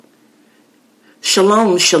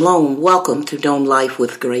Shalom, shalom. Welcome to Dome Life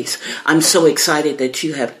with Grace. I'm so excited that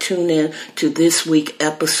you have tuned in to this week's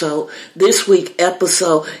episode. This week's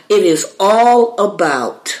episode, it is all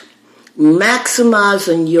about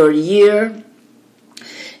maximizing your year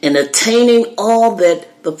and attaining all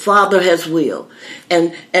that the Father has willed.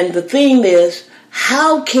 And the theme is,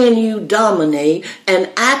 how can you dominate and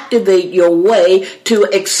activate your way to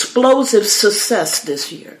explosive success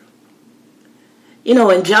this year? You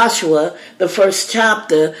know, in Joshua, the first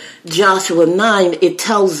chapter, Joshua 9, it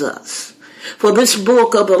tells us, "For this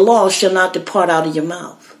book of the law shall not depart out of your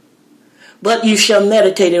mouth, but you shall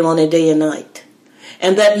meditate it on it day and night,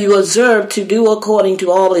 and that you observe to do according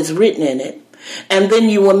to all is written in it, and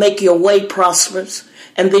then you will make your way prosperous,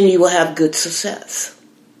 and then you will have good success."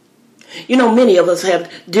 You know, many of us have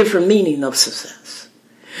different meaning of success.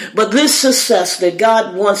 But this success that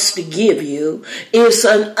God wants to give you is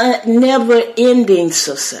a never-ending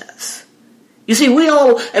success. You see, we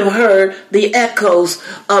all have heard the echoes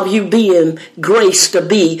of you being graced to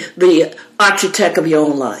be the architect of your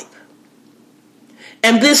own life.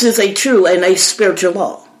 And this is a true and a spiritual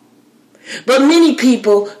law. But many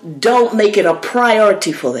people don't make it a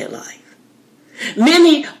priority for their life.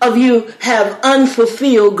 Many of you have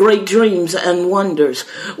unfulfilled great dreams and wonders,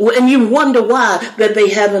 and you wonder why that they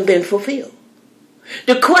haven't been fulfilled.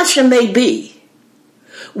 The question may be,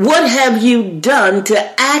 what have you done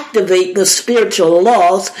to activate the spiritual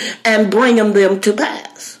laws and bring them to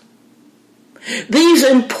pass? These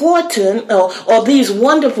important or these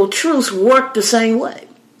wonderful truths work the same way.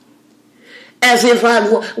 As if I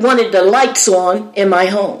wanted the lights on in my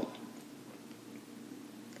home.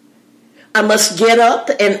 I must get up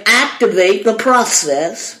and activate the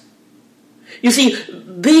process. You see,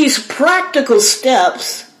 these practical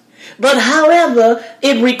steps, but however,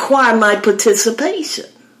 it requires my participation.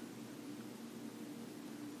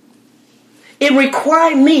 It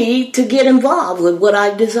required me to get involved with what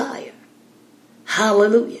I desire.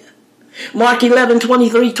 Hallelujah. Mark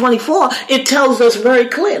 11:23-24, it tells us very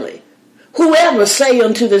clearly, "Whoever say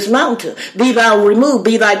unto this mountain, be thou removed,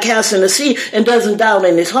 be thou cast in the sea, and doesn't doubt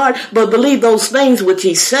in his heart, but believe those things which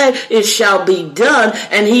he said, it shall be done,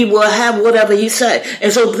 and he will have whatever he said."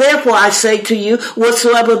 And so therefore I say to you,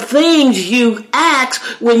 whatsoever things you ask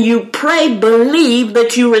when you pray, believe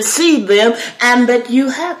that you receive them and that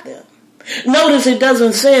you have them. Notice it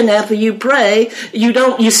doesn't say after you pray,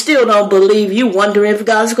 you still don't believe, you wonder if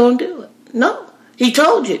God's going to do it. No. He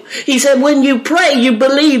told you. He said, when you pray, you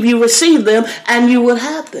believe, you receive them, and you will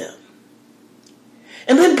have them.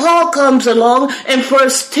 And then Paul comes along in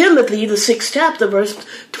 1 Timothy, the 6th chapter, verse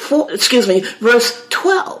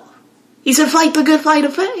 12. He said, "Fight the good fight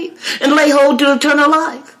of faith, and lay hold to eternal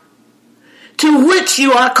life, to which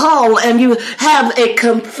you are called, and you have a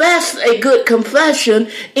good confession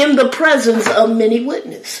in the presence of many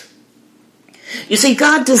witnesses." You see,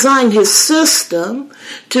 God designed his system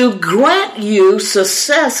to grant you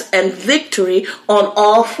success and victory on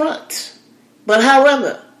all fronts. But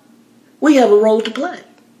however, we have a role to play.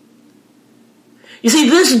 You see,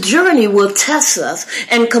 this journey will test us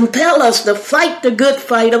and compel us to fight the good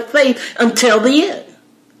fight of faith until the end.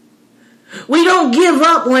 We don't give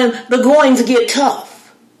up when the goings get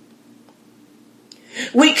tough.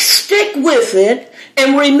 We stick with it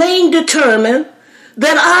and remain determined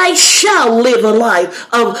that I shall live a life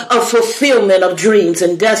of fulfillment of dreams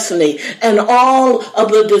and destiny and all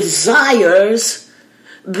of the desires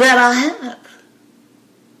that I have.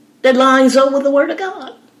 That lines up with the Word of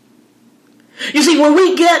God. You see, when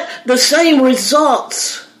we get the same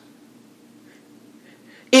results,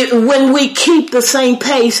 when we keep the same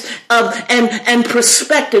pace and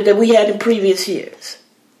perspective that we had in previous years.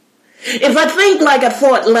 If I think like I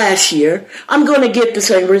thought last year, I'm going to get the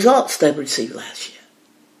same results that I received last year.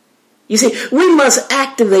 You see, we must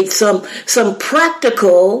activate some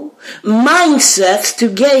practical mindsets to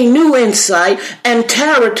gain new insight and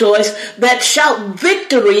territories that shout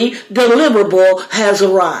victory deliverable has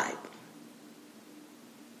arrived.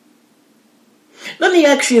 Let me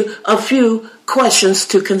ask you a few questions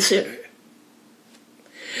to consider.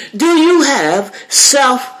 Do you have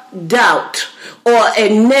self-doubt or a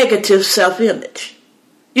negative self-image?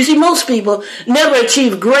 You see, most people never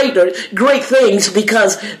achieve great things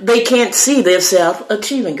because they can't see themselves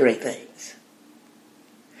achieving great things.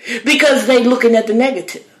 Because they're looking at the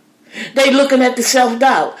negative. They're looking at the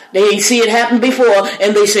self-doubt. They ain't see it happen before,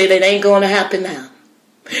 and they say that ain't going to happen now.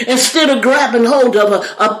 Instead of grabbing hold of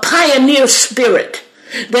a pioneer spirit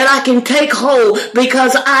that I can take hold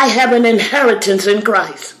because I have an inheritance in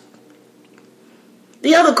Christ.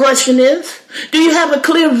 The other question is, do you have a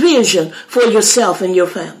clear vision for yourself and your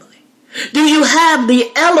family? Do you have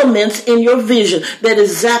the elements in your vision that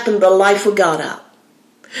is zapping the life of God out?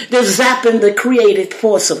 That's zapping the creative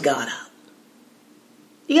force of God out?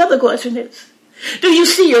 The other question is, do you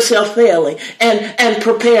see yourself failing and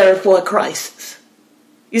preparing for a crisis?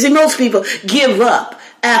 You see, most people give up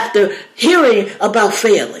after hearing about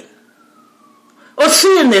failing, or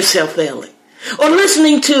seeing themselves failing, or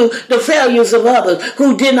listening to the failures of others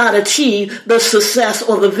who did not achieve the success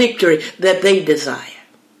or the victory that they desire.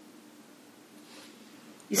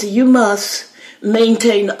 You see, you must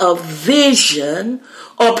maintain a vision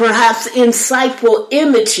or perhaps insightful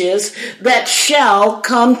images that shall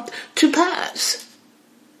come to pass.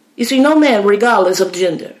 You see, no man, regardless of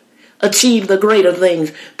gender, achieved the greater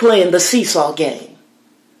things playing the seesaw game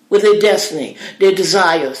with their destiny, their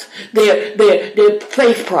desires, their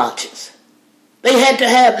faith projects. They had to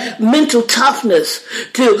have mental toughness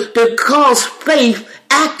to cause faith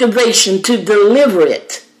activation to deliver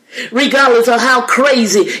it, regardless of how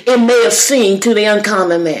crazy it may have seemed to the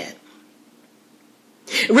uncommon man.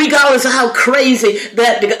 Regardless of how crazy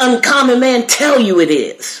that the uncommon man tell you it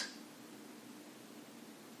is.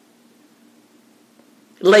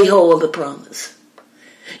 Lay hold of the promise.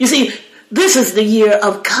 You see, this is the year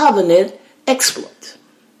of covenant exploits.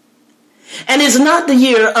 And it's not the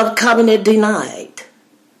year of covenant denied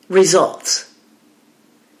results.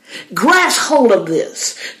 Grasp hold of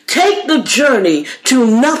this. Take the journey to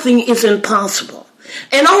nothing is impossible.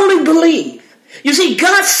 And only believe. You see,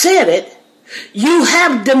 God said it. You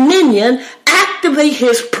have dominion. Activate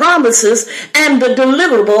his promises and the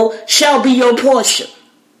deliverable shall be your portion.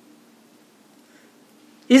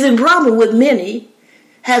 You see, the problem with many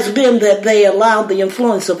has been that they allowed the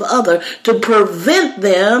influence of others to prevent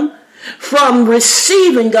them from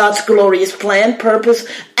receiving God's glorious plan, purpose,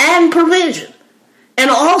 and provision. And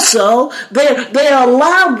also, they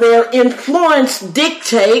allow their influence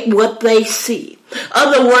dictate what they see. In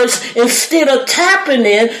other words, instead of tapping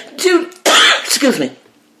in to,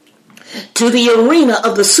 to the arena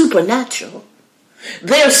of the supernatural,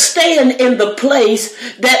 they're staying in the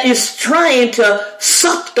place that is trying to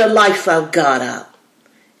suck the life of God out.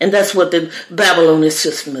 And that's what the Babylonian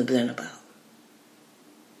system has been about.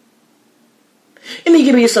 Let me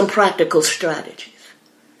give you some practical strategies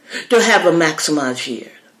to have a maximized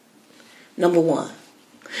year. Number one,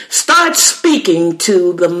 start speaking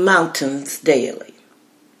to the mountains daily.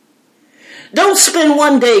 Don't spend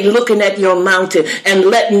one day looking at your mountain and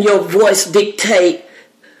letting your voice dictate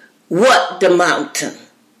what the mountain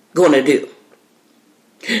going to do.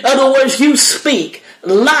 In other words, you speak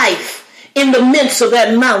life in the midst of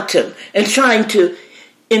that mountain and trying to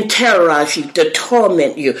terrorize you, to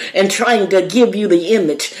torment you, and trying to give you the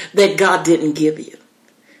image that God didn't give you.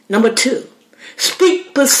 Number two, speak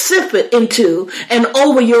specific into and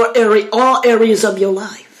over your area, all areas of your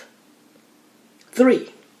life. 3,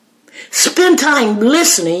 spend time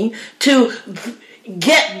listening to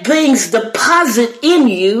get things deposited in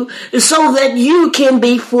you so that you can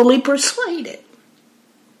be fully persuaded.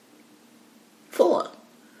 4,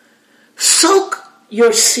 soak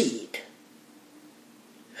your seed.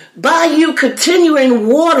 By you continuing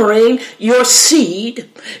watering your seed,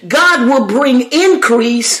 God will bring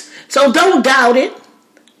increase, so don't doubt it.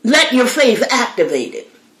 Let your faith activate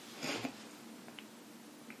it.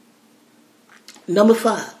 Number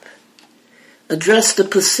 5, address the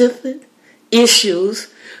specific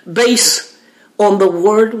issues based on the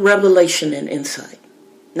word, revelation, and insight.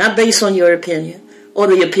 Not based on your opinion or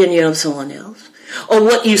the opinion of someone else or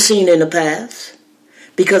what you've seen in the past,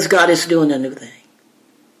 because God is doing a new thing.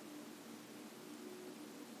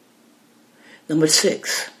 Number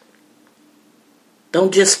 6,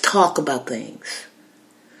 don't just talk about things.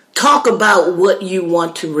 Talk about what you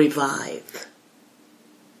want to revive.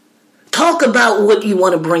 Talk about what you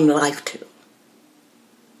want to bring life to.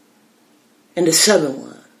 And the 7th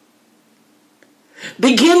one,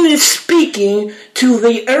 begin speaking to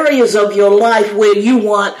the areas of your life where you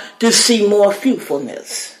want to see more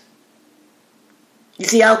fruitfulness. You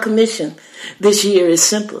see, our commission this year is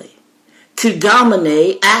simply to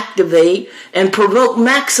dominate, activate, and provoke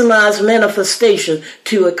maximized manifestation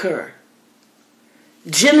to occur.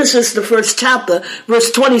 Genesis, the 1st chapter, verse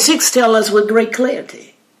 26 tells us with great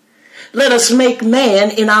clarity. Let us make man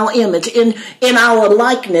in our image, in our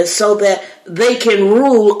likeness, so that they can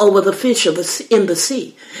rule over the fish in the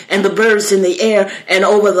sea, and the birds in the air, and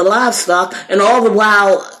over the livestock, and all the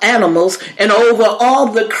wild animals, and over all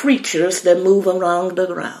the creatures that move around the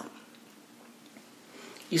ground.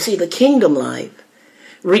 You see, the kingdom life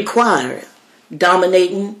requires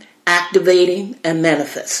dominating, activating, and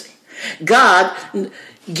manifesting. God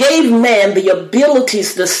gave man the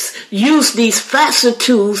abilities to use these facet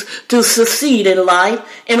tools to succeed in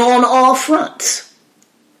life and on all fronts.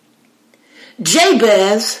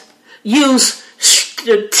 Jabez used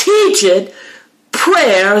strategic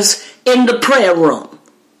prayers in the prayer room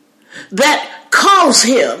that caused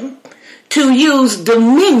him to use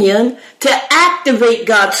dominion to activate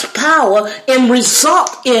God's power and result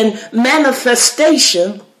in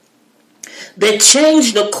manifestation that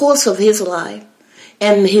changed the course of his life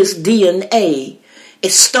and his DNA.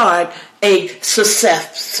 It started a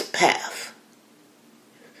success path.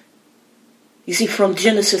 You see, from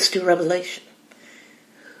Genesis to Revelation,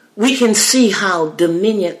 we can see how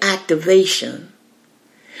dominion activation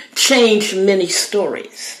changed many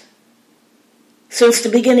stories. Since the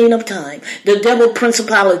beginning of time, the devil,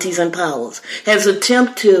 principalities, and powers has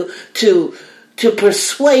attempted to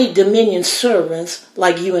persuade dominion servants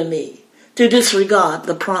like you and me to disregard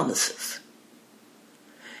the promises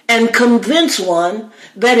and convince one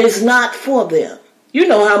that is not for them. You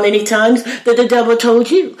know how many times that the devil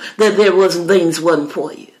told you that things wasn't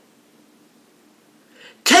for you.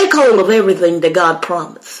 Take hold of everything that God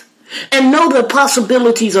promised. And know the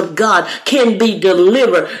possibilities of God can be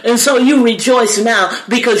delivered. And so you rejoice now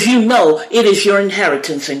because you know it is your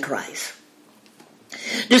inheritance in Christ.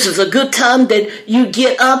 This is a good time that you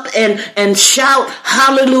get up and shout,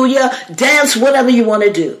 hallelujah, dance, whatever you want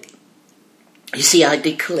to do. You see, I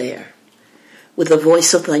declare with a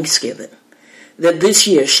voice of thanksgiving that this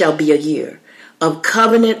year shall be a year of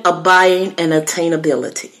covenant abiding and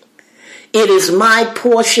attainability. It is my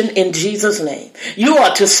portion in Jesus' name. You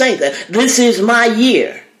ought to say that. This is my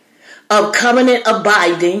year of covenant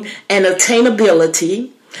abiding and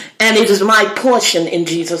attainability, and it is my portion in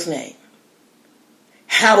Jesus' name.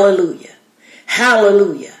 Hallelujah.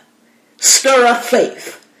 Hallelujah. Stir up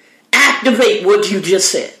faith. Activate what you just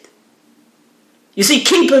said. You see,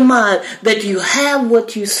 keep in mind that you have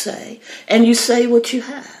what you say, and you say what you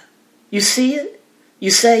have. You see it,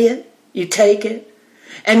 you say it, you take it,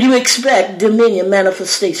 and you expect dominion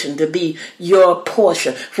manifestation to be your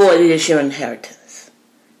portion, for it is your inheritance.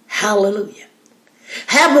 Hallelujah.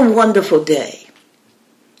 Have a wonderful day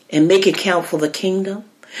and make it count for the kingdom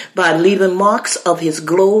by leaving marks of his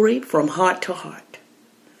glory from heart to heart.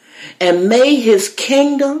 And may his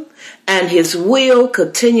kingdom and his will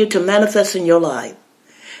continue to manifest in your life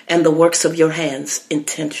and the works of your hands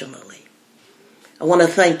intentionally. I want to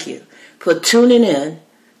thank you for tuning in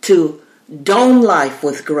to Dome Life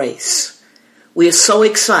with Grace. We are so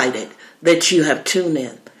excited that you have tuned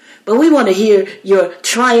in. But we want to hear your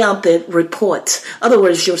triumphant reports. In other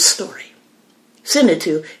words, your story. Send it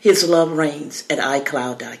to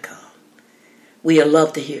hislovereigns@icloud.com. We'd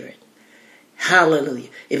love to hear it. Hallelujah.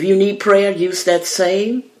 If you need prayer, use that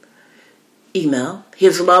same email,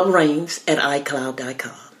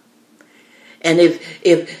 hislovereigns@icloud.com. And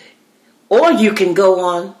or you can go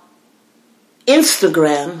on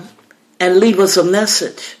Instagram and leave us a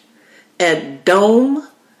message at Dome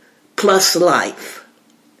Plus Life.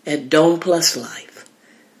 At Dome Plus Life.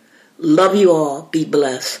 Love you all. Be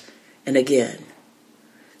blessed. And again,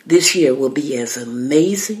 this year will be as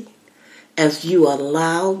amazing as you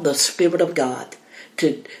allow the Spirit of God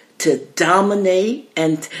to dominate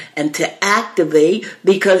and to activate,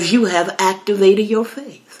 because you have activated your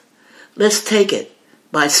faith. Let's take it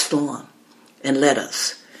by storm and let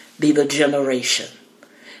us be the generation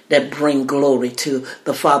that bring glory to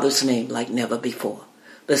the Father's name like never before.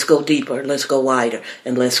 Let's go deeper, let's go wider,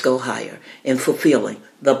 and let's go higher in fulfilling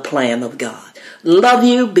the plan of God. Love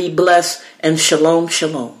you, be blessed, and shalom,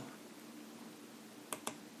 shalom.